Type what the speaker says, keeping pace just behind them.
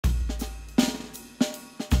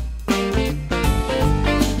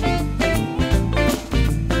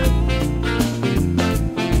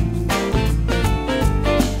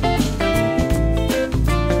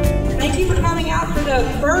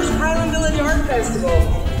Festival.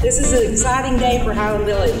 This is an exciting day for Highland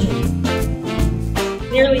Village.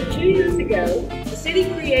 Nearly 2 years ago, the city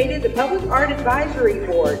created the Public Art Advisory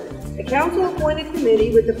Board, a council-appointed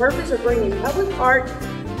committee with the purpose of bringing public art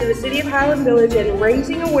to the city of Highland Village and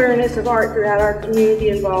raising awareness of art throughout our community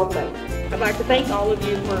involvement. I'd like to thank all of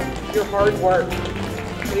you for your hard work.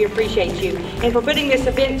 We appreciate you, and for putting this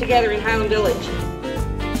event together in Highland Village.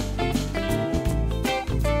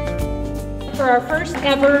 For our first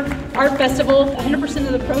ever art festival, 100%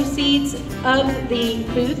 of the proceeds of the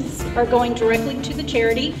booths are going directly to the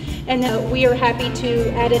charity, and we are happy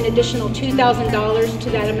to add an additional $2,000 to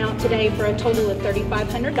that amount today for a total of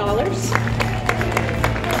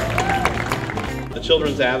 $3,500. The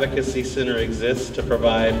Children's Advocacy Center exists to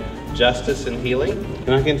provide justice and healing.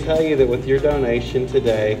 And I can tell you that with your donation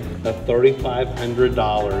today of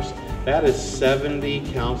 $3,500, that is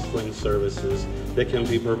 70 counseling services that can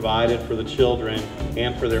be provided for the children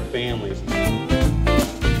and for their families.